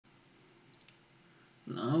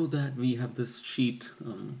Now that we have this sheet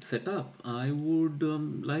set up, I would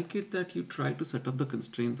like it that you try to set up the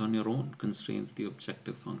constraints on your own, constraints, the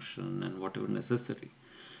objective function and whatever necessary,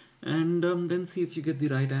 and then see if you get the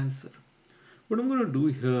right answer. What I'm going to do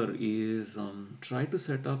here is try to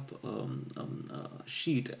set up a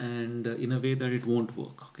sheet and in a way that it won't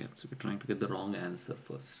work. Okay, so we're trying to get the wrong answer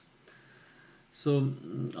first. So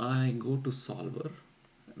I go to solver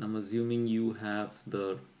and I'm assuming you have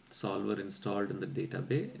the solver installed in the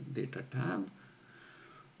database data tab.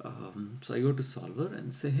 So I go to solver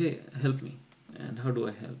and say, hey, help me. And how do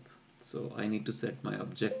I help? So I need to set my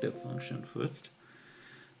objective function first,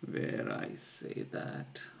 where I say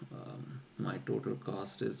that my total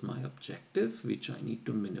cost is my objective, which I need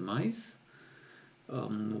to minimize.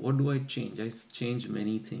 What do I change? I change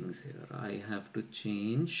many things here. I have to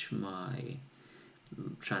change my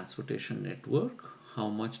transportation network. How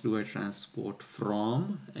much do I transport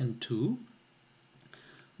from and to?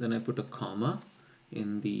 Then I put a comma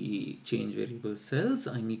in the change variable cells.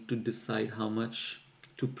 I need to decide how much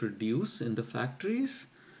to produce in the factories,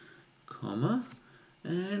 comma,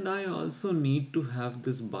 and I also need to have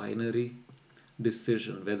this binary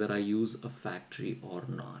decision whether I use a factory or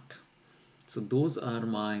not. So those are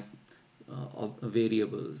my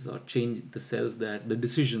variables or change the cells, that the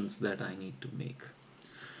decisions that I need to make.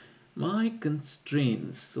 My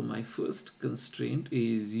constraints, so my first constraint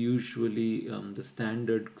is usually the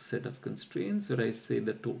standard set of constraints where I say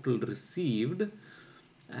the total received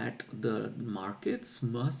at the markets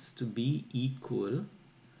must be equal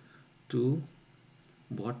to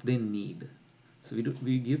what they need. So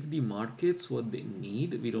we give the markets what they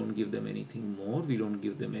need. We don't give them anything more. We don't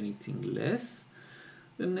give them anything less.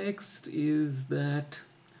 The next is that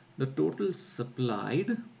the total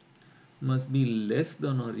supplied must be less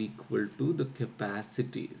than or equal to the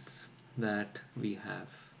capacities that we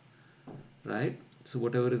have, right? So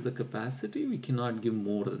whatever is the capacity, we cannot give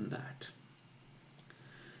more than that.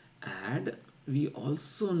 And we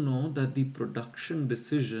also know that the production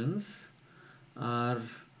decisions are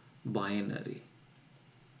binary,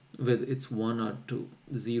 whether it's 1 or 2,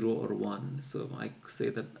 0 or 1. So I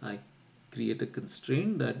say that I create a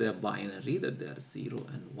constraint that they're binary, that they are 0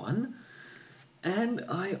 and 1. And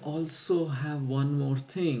I also have one more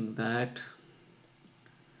thing, that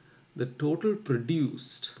the total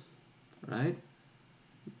produced, right,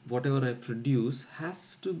 whatever I produce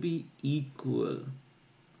has to be equal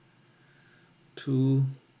to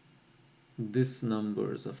this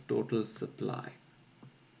numbers of total supply,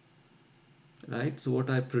 right? So what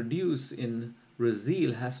I produce in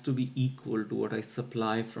Brazil has to be equal to what I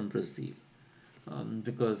supply from Brazil,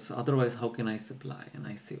 because otherwise how can I supply? And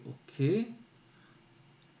I say okay,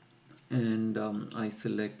 and I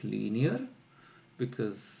select linear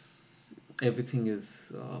because everything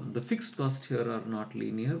is the fixed cost here are not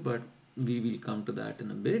linear, but we will come to that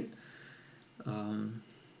in a bit.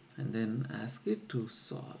 And then ask it to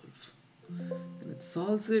solve, and it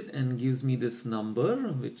solves it and gives me this number,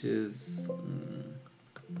 which is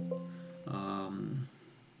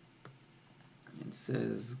it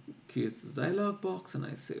says creates this dialog box, and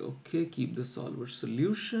I say okay, keep the solver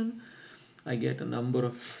solution. I get a number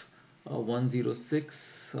of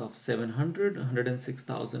 106 of 700,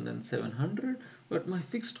 106,700, but my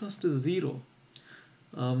fixed cost is 0,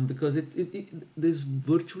 because there's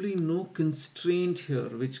virtually no constraint here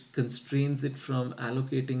which constrains it from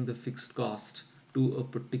allocating the fixed cost to a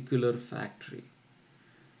particular factory.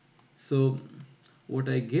 So what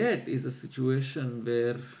I get is a situation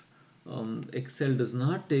where Excel does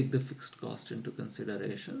not take the fixed cost into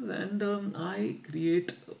consideration, and I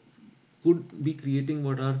could be creating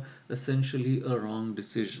what are essentially a wrong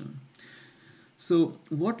decision. So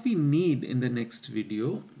what we need in the next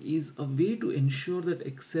video is a way to ensure that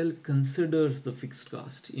Excel considers the fixed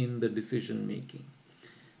cost in the decision making.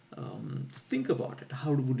 Think about it.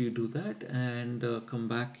 How would you do that? And come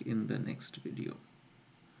back in the next video.